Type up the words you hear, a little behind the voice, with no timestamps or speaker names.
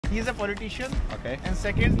He is a politician. Okay. And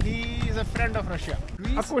second, he is a friend of Russia.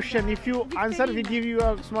 A question. If you answer, we give you a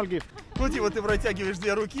small gift. Ну, типа, ты протягиваешь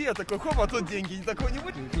две руки, я такой, хоп, а тут деньги. Не такого не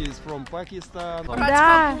будет? He is from Pakistan.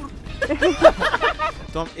 Да.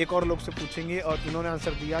 तो हम एक और लोग से पूछेंगे और इन्होंने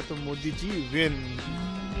answer दिया तो Modi ji win.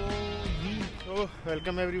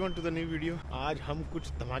 Welcome everyone to the new video. आज हम कुछ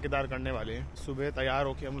धमाकेदार करने वाले हैं। सुबह तैयार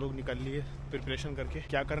होके हम लोग निकल लिए प्रिपरेशन करके।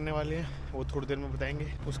 क्या करने वाले हैं वो थोड़ी देर में बताएंगे।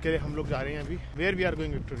 उसके लिए हम लोग जा रहे हैं अभी। Where we are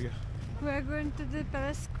going Victoria? We are going to the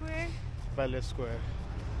Palace Square. Palace square.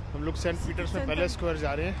 हम लोग सेंट पीटर्स में पैलेस स्क्वायर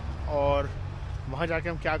जा रहे हैं और वहाँ जाके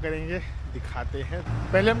हम क्या करेंगे दिखाते हैं।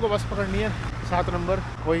 पहले हमको बस पकड़नी है 7 नंबर,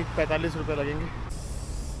 वही 45 रुपये लगेंगे।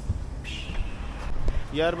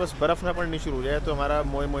 यार बस बर्फ़ ना पड़नी शुरू हो जाए तो हमारा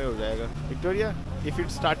मोए मोए हो जाएगा। Victoria, if it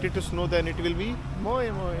started to snow then it will be मोए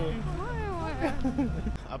मोए।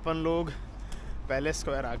 अपन लोग पैलेस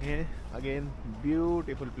स्क्वायर आ गए हैं। Again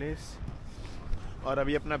beautiful place. और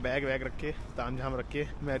अभी अपना बैग वैग रख के ताम झाम रख के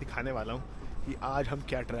मैं दिखाने वाला हूँ कि आज हम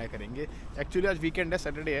क्या ट्राई करेंगे। एक्चुअली आज वीकेंड है,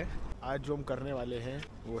 सैटरडे है। आज जो हम करने वाले हैं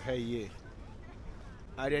वो है ये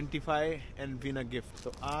identify and win a gift.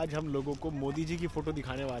 तो आज हम लोगों को मोदी जी की फ़ोटो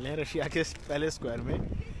दिखाने वाले हैं रशिया के पैलेस स्क्वायर में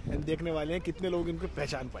एंड देखने वाले हैं कितने लोग इनको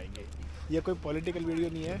पहचान पाएंगे। ये कोई पॉलिटिकल वीडियो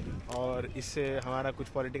नहीं है और इससे हमारा कुछ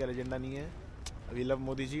पॉलिटिकल एजेंडा नहीं है। We love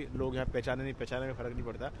Modi ji. लोग यहाँ पहचाने नहीं पहचाने में फ़र्क नहीं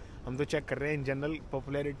पड़ता। हम तो चेक कर रहे हैं in general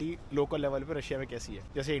popularity local level पे रशिया में कैसी है।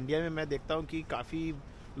 जैसे इंडिया में मैं देखता हूँ कि काफ़ी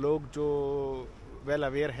लोग जो वेल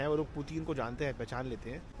अवेयर हैं वो लोग पुतिन को जानते हैं, पहचान लेते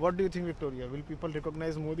हैं। What do you think Victoria, will people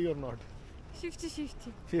recognise Modi और not?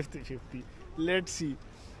 50-50. 50-50. Let's see.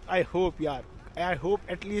 I hope यार, I hope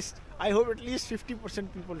at least 50%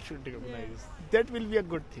 people should recognize. That will be a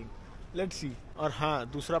good thing. Let's see. और हाँ,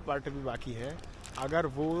 दूसरा पार्ट भी बाकी है। अगर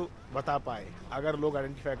वो बता पाए, अगर लोग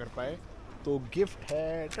आइडेंटिफाई कर पाए तो गिफ्ट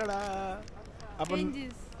है टड़ा अपन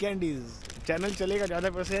कैंडीज। चैनल चलेगा, ज़्यादा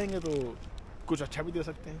पैसे आएंगे तो कुछ अच्छा भी दे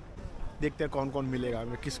सकते हैं। देखते हैं कौन कौन मिलेगा,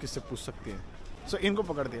 हमें किस किस से पूछ सकते हैं। सो इनको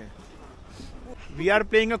पकड़ते हैं। We are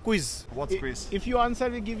playing a quiz. What's quiz? If you answer,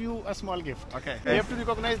 we give you a small gift. Okay. You have to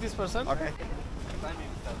recognize this person. Okay.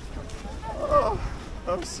 Oh,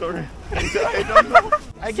 I'm sorry. I don't know.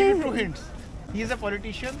 I give you 2 hints. He is a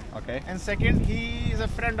politician. Okay. And second, he is a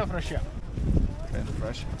friend of Russia. Friend of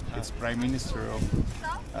Russia. It's Prime Minister of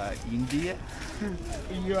India.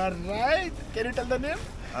 You are right. Can you tell the name?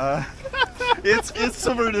 It's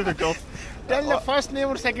super difficult. Tell the first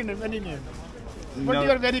name or second name, any name. But No. you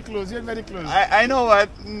are very close. You are very close. I know,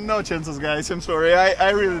 but no chances, guys. I'm sorry. I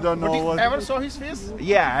really don't know But you what. ever saw his face?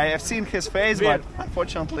 Yeah, I have seen his face, Where? but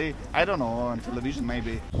unfortunately, I don't know, on television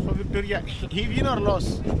maybe. So Victoria, he win or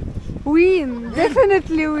loss? Win.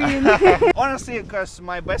 Definitely win. Honestly, because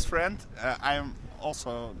my best friend, I'm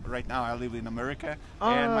also right now I live in America,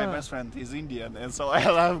 and my best friend is Indian, and so I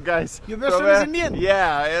love guys. Your best from, friend is Indian?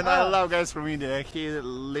 Yeah, and I love guys from India. He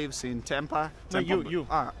lives in Tampa. No, you.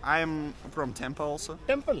 I'm from Tampa also.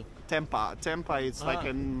 Temple. Tampa is like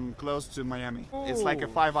close to Miami. It's like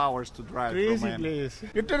a Oh. 5 hours to drive from Crazy Miami. place.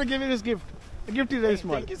 Victoria, give me this gift. The gift is very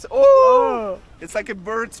small. Think it's like a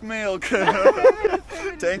bird's milk.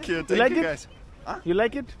 Thank you, like it? guys. You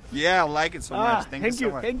like it? Yeah, I like it so much. Thank you so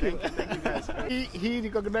much. Thank you. Thank you guys. He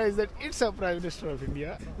recognized that it's a Prime Minister of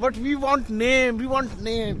India. But we want name. We want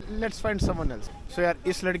name. Let's find someone else. So यार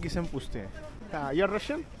इस लड़की से हम पूछते हैं। You're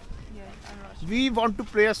Russian? Yeah, I'm Russian. We want to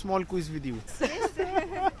play a small quiz with you.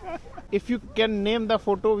 If you can name the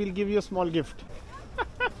photo, we'll give you a small gift.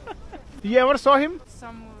 You ever saw him?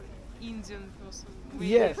 Some Indian person.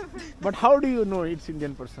 Yes. But how do you know it's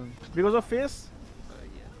Indian person? Because of face?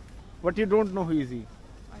 Yeah, But you don't know who is he?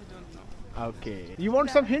 I don't know. Okay. You want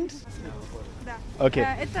some hints? Да. Okay.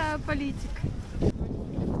 Это политик.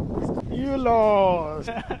 You lost.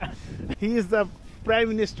 He is the Prime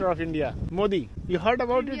Minister of India. Modi. You heard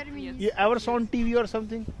about it? Премьер-министр. You ever saw on TV or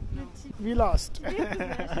something? We lost.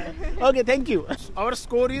 Okay, thank you. Our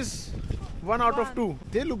score is 1 out of 2.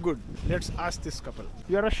 They look good. Let's ask this couple.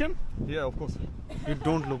 You are Russian? Yeah, of course. You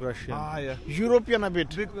don't look Russian. Yeah. European a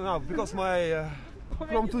bit. Because my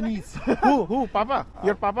from Tunis. Who? Papa?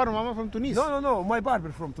 Your papa or mama from Tunis? No. My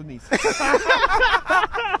barber from Tunis.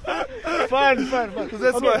 Fun.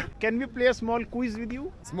 That's Okay, why. can we play a small quiz with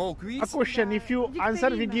you? Small A quiz. question. If you answer,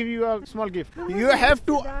 we Викторина. give you a small gift. You have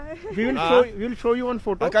to. We will show you one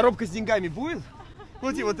photo. А коробка с деньгами будет?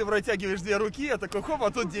 Ну, типа, ты протягиваешь две руки, я такой, хоп, а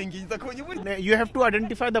тут деньги. Не такого не будет? You have to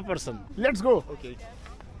identify the person. Let's go. Okay.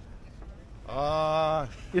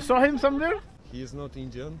 You saw him somewhere? He is not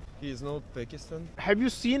Indian. He is not Pakistan. Have you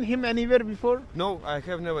seen him anywhere before? No, I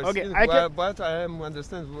have never Okay, seen. I can- But I am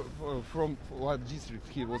understand from what district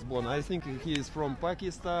he was born. I think he is from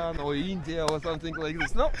Pakistan or India or something like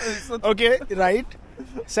this. No, it's not. Okay, right.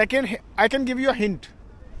 Second, I can give you a hint.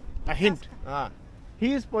 A hint. Ah.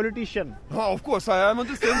 He is politician. Oh, of course, I am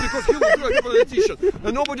understand because he looks like a politician.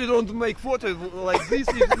 And nobody don't make photos like this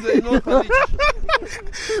if they not politician.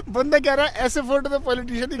 बंदा कह रहा है ऐसे photo तो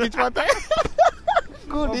politician ही खिंचवाता है.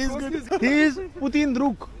 Good, he is good. He is Putin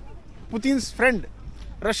Druk. Putin's friend.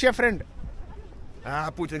 Russia friend. Ah,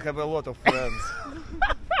 Putin have a lot of friends.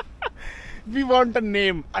 We want a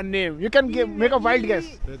name. A name. You can give, make a wild guess.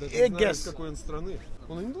 Это ты A знаешь, guess. какой он страны?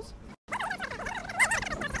 Он индус?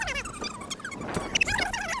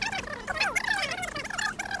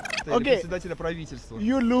 Okay. Председателя правительства.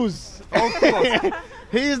 You lose. Of course.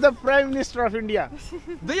 He is the Prime Minister of India.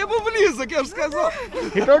 Да я был близок, я же сказал.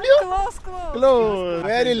 He told you? Close, close. Close.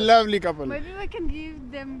 Very lovely couple. Maybe we can give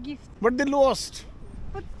them gift. But they lost.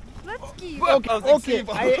 Let's give. Okay, okay.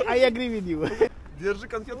 I agree with you. Держи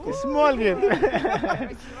конфетку. Small gift.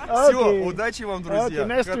 Все, Okay. удачи вам, Okay, друзья.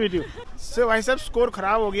 nice to meet you. So भाई साहब score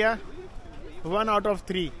खराब हो गया. 1 out of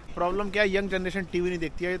 3. Problem क्या है, young generation TV नहीं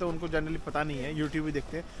देखती है तो उनको जनरली पता नहीं है, यूट्यूब ही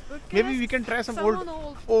देखते हैं. May be we can try some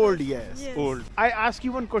old yes, old. I ask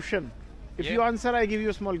you one question. If you answer, I give you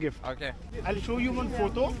a small gift. Okay. I'll show you one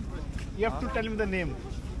photo. You have to tell me the name.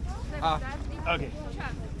 Okay.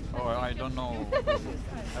 Oh, I don't know.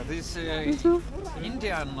 This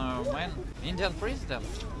Indian man, Indian president.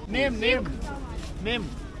 Name.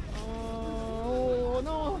 Oh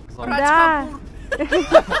no. Да.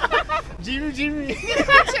 Jimmy.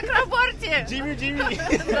 Чакраборти. Jimmy.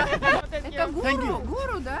 Это Thank you.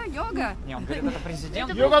 гуру, да? Йога. Не, он говорит, это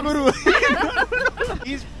президент. Yoga Guru.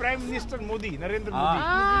 He's Prime Minister Modi, Narendra Modi.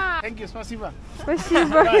 Thank you, spasiba.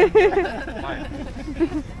 Спасибо.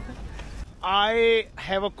 I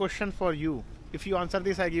have a question for you. If you answer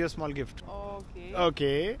this, I give you a small gift. Okay.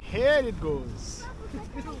 Okay, here it goes.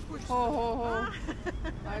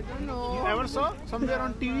 I don't know. You ever saw somewhere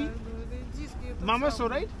on TV? Mama saw,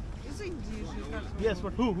 right? Yes,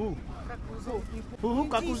 but who? Who?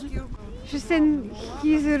 Kakuzi? She said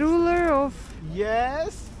he's a ruler of...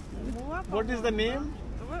 Yes. What is the name?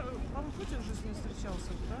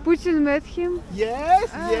 Putin met him. Yes.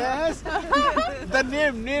 The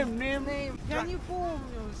name. Я не помню.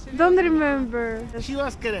 Don't remember. She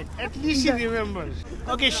was correct. At least she remembers.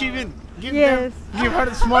 Okay, she win. Give Yes. give her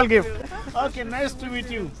a small gift. Okay, nice to meet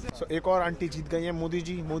you. So एक और aunty जीत गई हैं, Modi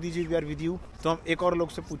ji we are with you. तो हम एक और लोग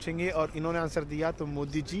से पूछेंगे और इन्होंने आंसर दिया तो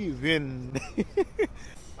Modi ji win.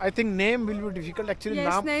 I think name will be difficult actually.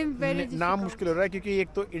 Yes, name very नाम difficult. मुश्किल हो रहा है क्योंकि एक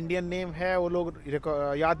तो इंडियन नेम है वो लोग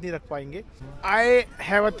याद नहीं रख पाएंगे. I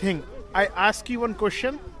have a thing. I ask you one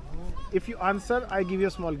question. If you answer, I give you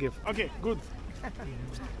a small gift. Okay, good.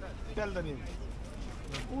 Tell the name.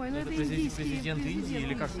 Ой, ну это индийский. Президент Индии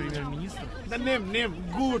или как премьер-министр? The name.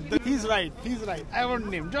 Good. He's right. I want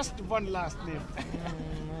name. Just one last name.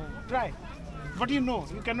 Try. But you know,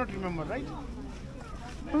 you cannot remember, right?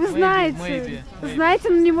 Вы знаете. maybe. Вы знаете,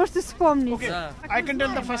 но не можете вспомнить. Okay. Да. I can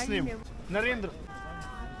tell the first name. Narendra.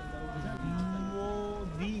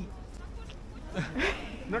 Modi.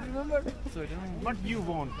 Not remember? But you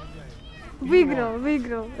won. Выиграл.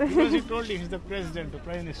 Because he told you he's the president, the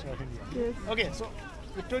prime minister of India. Yes. Okay, so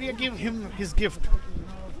Victoria gave him his gift.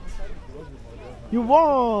 You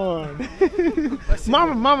won.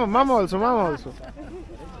 Mama also.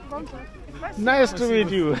 Nice to meet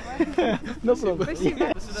you. No problem.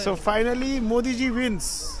 So finally, Modi ji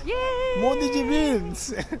wins. Yay! Modi ji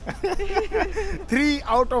wins. 3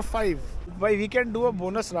 out of 5. भाई we can do a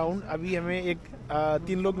bonus round. अभी हमें एक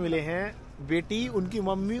 3 लोग मिले हैं. बेटी, उनकी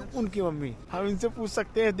mummy, उनकी मम्मी. हम इनसे पूछ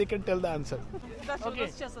सकते हैं. They can tell the answer. Okay.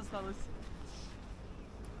 Сейчас осталось.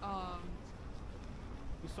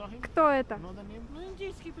 You saw him? Кто это? Know the name? Ну,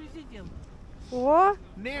 индийский президент. О,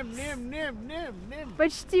 Name.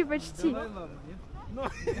 почти. No.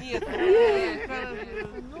 Нет.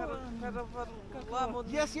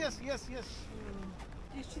 Yes.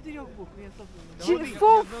 Из 4 букв, я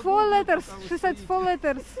забыла. Four letters. She said 4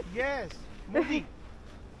 letters. Yes.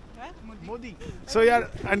 Modi. So यार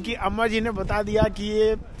उनकी अम्मा जी ने बता दिया कि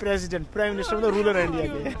ये प्रेसिडेंट प्राइम मिनिस्टर मतलब रूलर इंडिया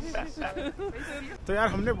के. तो यार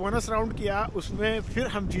हमने बोनस राउंड किया उसमें फिर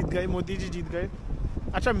हम जीत गए. मोदी जी जीत गए.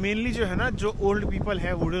 अच्छा मेनली जो है ना जो ओल्ड पीपल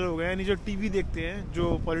है बूढ़े लोग हैं यानी जो टीवी देखते हैं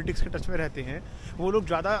जो पॉलिटिक्स के टच में रहते हैं वो लोग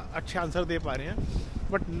ज़्यादा अच्छे आंसर दे पा रहे हैं.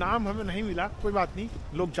 बट नाम हमें नहीं मिला. कोई बात नहीं,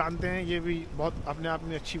 लोग जानते हैं ये भी बहुत अपने आप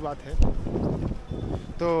में अच्छी बात है.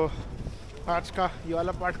 तो आज का ये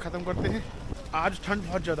वाला पार्ट ख़त्म करते हैं. आज ठंड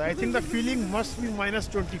बहुत ज़्यादा है। I think the feeling must be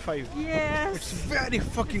 -25। Yes. It's very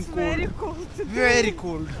fucking Very cold, cold today. Very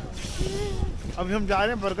cold. अभी हम जा रहे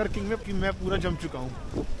हैं बर्गर किंग में कि मैं पूरा जम चुका हूँ।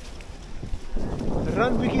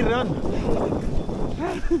 Run Vicky run.